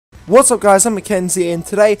What's up guys, I'm Mackenzie and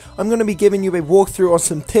today I'm going to be giving you a walkthrough on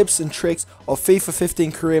some tips and tricks of FIFA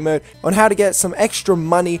 15 career mode on how to get some extra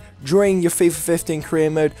money during your FIFA 15 career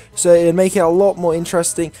mode, so it'll make it a lot more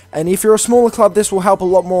interesting. And if you're a smaller club, this will help a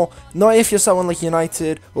lot more, not if you're someone like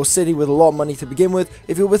United or City with a lot of money to begin with.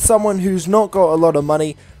 If you're with someone who's not got a lot of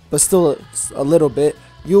money but still a little bit,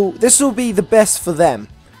 this will be the best for them.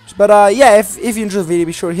 But yeah, if you enjoyed the video,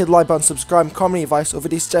 be sure to hit the like button, subscribe, comment, advice, or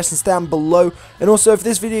video suggestions down below. And also, if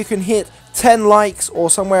this video can hit 10 likes or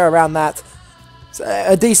somewhere around that,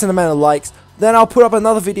 a decent amount of likes, then I'll put up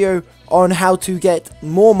another video on how to get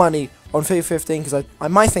more money on FIFA 15, because I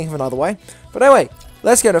might think of another way. But anyway,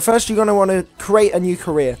 let's get it. First, you're going to want to create a new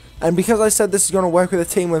career. And because I said this is going to work with a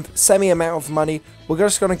team with semi amount of money, we're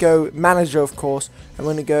just going to go manager, of course. I'm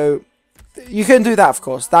going to go... You can do that, of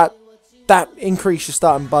course. That increase your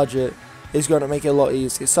starting budget is going to make it a lot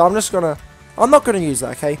easier. So I'm not going to use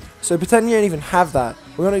that, okay? So pretend you don't even have that.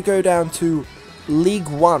 We're going to go down to League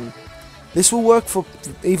 1. This will work for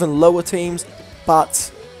even lower teams, but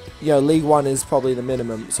you know, League 1 is probably the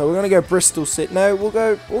minimum. So we're going to go Bristol City. No, we'll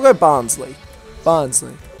go Barnsley.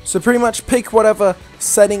 So pretty much pick whatever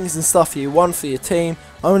settings and stuff you want for your team.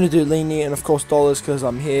 I'm going to do lenient and of course dollars because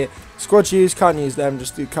I'm here. Squad use, can't use them,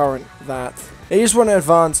 just do current that. If you just want to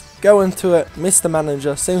advance, go into it, Mr.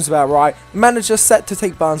 Manager, seems about right. Manager set to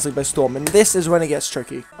take Barnsley by storm, and this is when it gets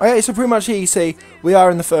tricky. Okay, so pretty much here you see, we are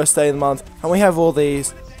in the first day of the month, and we have all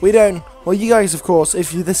these. Well you guys of course,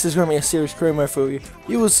 if this is going to be a serious career mode for you,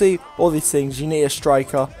 you will see all these things. You need a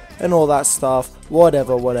striker, and all that stuff,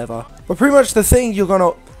 whatever. But pretty much the thing you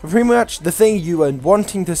are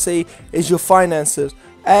wanting to see is your finances,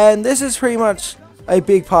 and this is pretty much a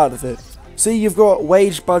big part of it. See, you've got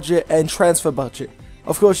wage budget and transfer budget.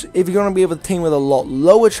 Of course, if you're going to be with a team with a lot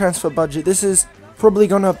lower transfer budget, this is probably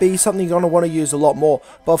going to be something you're going to want to use a lot more.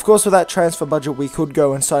 But of course, with that transfer budget, we could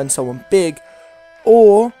go and sign someone big,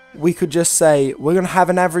 or we could just say we're going to have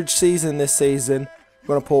an average season this season.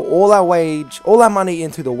 We're going to put all our money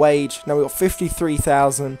into the wage. Now we've got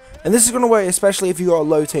 53,000, and this is going to work especially if you've got a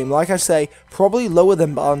low team. Like I say, probably lower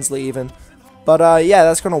than Barnsley even. But yeah,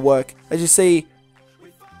 that's going to work. As you see,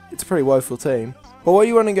 it's a pretty woeful team. But what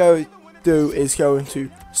you want to go do is go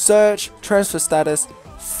into search, transfer status,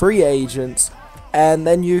 free agents, and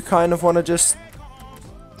then you kind of want to just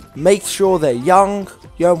make sure they're young.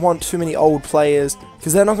 You don't want too many old players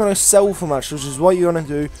because they're not going to sell for much, which is what you want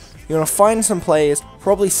to do. You're going to find some players,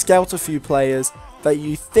 probably scout a few players that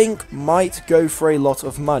you think might go for a lot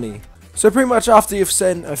of money. So pretty much after you've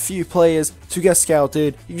sent a few players to get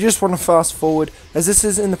scouted, you just want to fast forward, as this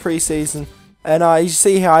is in the preseason. And you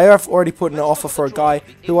see here, I have already put an offer for a guy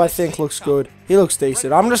who I think looks good. He looks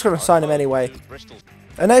decent. I'm just going to sign him anyway.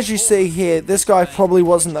 And as you see here, this guy probably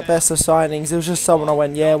wasn't the best of signings. It was just someone I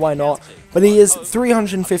went, yeah, why not? But he is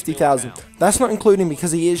 350,000. That's not including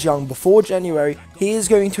because he is young. Before January, he is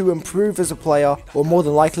going to improve as a player, or more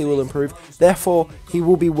than likely will improve. Therefore, he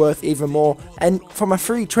will be worth even more. And from a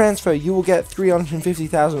free transfer, you will get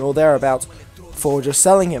 350,000 or thereabouts for just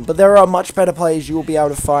selling him. But there are much better players you will be able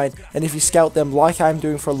to find, and if you scout them like I'm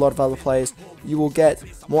doing for a lot of other players, you will get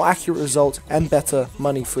more accurate results and better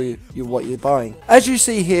money for what you're buying. As you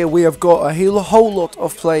see here, we have got a whole lot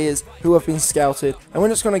of players who have been scouted, and we're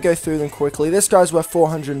just going to go through them quickly. This guy's worth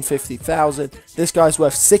 450,000. This guy's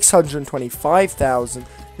worth 625,000.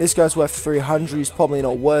 This guy's worth 300. He's probably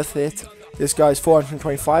not worth it. This guy's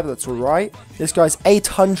 425, that's alright. This guy's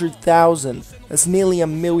 800,000. That's nearly $1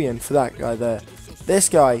 million for that guy there. This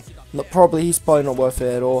guy, he's probably not worth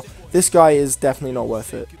it at all. This guy is definitely not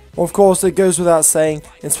worth it. Well, of course, it goes without saying,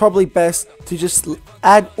 it's probably best to just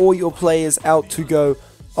add all your players out to go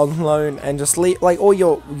on loan and just leave, like all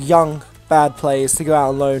your young, bad players to go out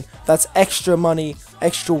on loan. That's extra money,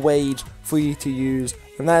 extra wage for you to use.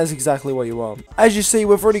 And that is exactly what you want. As you see,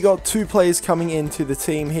 we've already got 2 players coming into the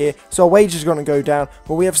team here, so our wage is going to go down,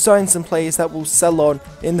 but we have signed some players that will sell on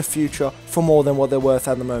in the future for more than what they're worth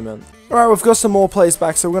at the moment. Alright, we've got some more players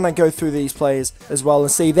back, so we're going to go through these players as well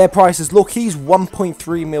and see their prices. Look, he's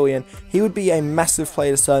 1.3 million. He would be a massive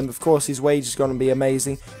player to sign, but of course his wage is going to be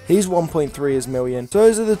amazing. He's 1.3 million. So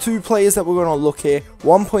those are the 2 players that we're going to look here,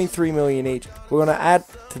 1.3 million each. We're going to add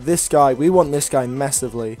to this guy. We want this guy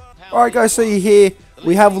massively. Alright guys, so you hear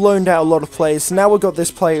we have loaned out a lot of players, so now we've got this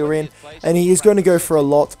player in, and he is going to go for a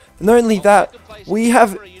lot. And not only that, we've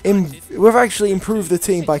actually improved the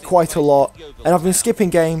team by quite a lot, and I've been skipping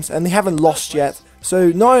games, and they haven't lost yet. So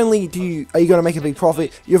not only are you going to make a big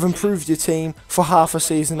profit, you've improved your team for half a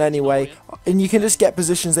season anyway, and you can just get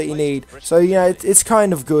positions that you need. So you know, it's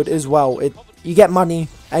kind of good as well. you get money,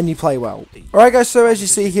 and you play well. Alright guys, so as you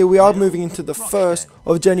see here, we are moving into the 1st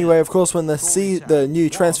of January, of course, when the new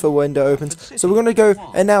transfer window opens. So we're going to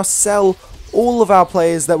go and now sell all of our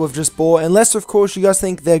players that we've just bought, unless of course you guys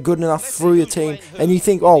think they're good enough through your team, and you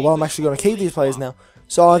think, oh well, I'm actually going to keep these players now.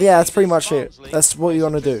 So yeah, that's pretty much it. That's what you're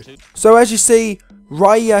going to do. So as you see,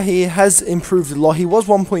 Raya here has improved a lot. He was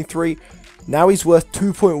 1.3, now he's worth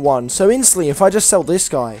 2.1. So instantly, if I just sell this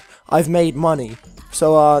guy, I've made money.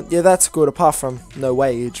 So yeah, that's good, apart from no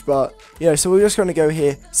wage. But you know, so we're just going to go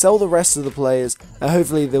here, sell the rest of the players, and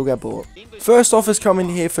hopefully they'll get bought. First offer's coming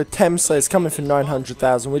here for Temsler. It's coming for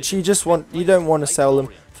 900,000, which you don't want to sell them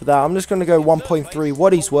for that. I'm just going to go 1.3,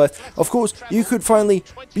 what he's worth. Of course, you could probably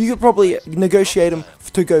negotiate him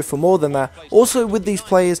to go for more than that. Also, with these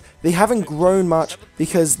players, they haven't grown much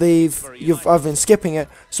because I've been skipping it.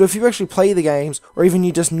 So if you actually play the games, or even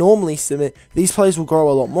you just normally sim it, these players will grow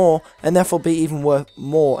a lot more, and therefore be even worth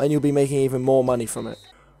more, and you'll be making even more money from it.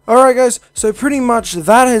 Alright guys, so pretty much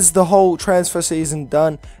that is the whole transfer season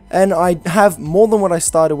done, and I have more than what I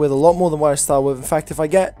started with, a lot more than what I started with. In fact, if I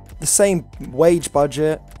get the same wage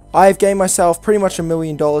budget, I've gained myself pretty much $1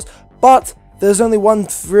 million, but there's only one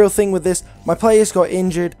real thing with this. My players got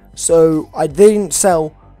injured, so they didn't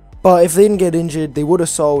sell, but if they didn't get injured, they would have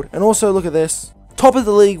sold. And also, look at this. Top of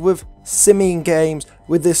the league with simming games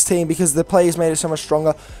with this team because the players made it so much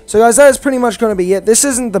stronger. So guys, that is pretty much going to be it. This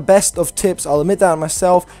isn't the best of tips, I'll admit that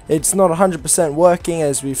myself. It's not 100% working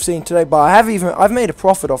as we've seen today, but I've made a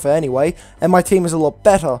profit off it anyway, and my team is a lot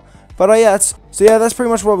better. But yeah, that's pretty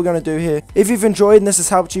much what we're going to do here. If you've enjoyed and this has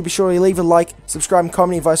helped you, be sure to leave a like, subscribe, and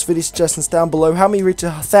comment advice, video suggestions down below. Help me reach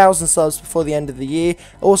 1,000 subs before the end of the year.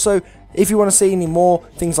 Also, if you want to see any more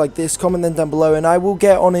things like this, comment them down below and I will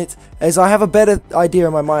get on it, as I have a better idea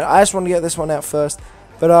in my mind. I just want to get this one out first.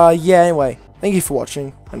 But yeah, anyway, thank you for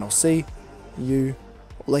watching, and I'll see you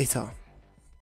later.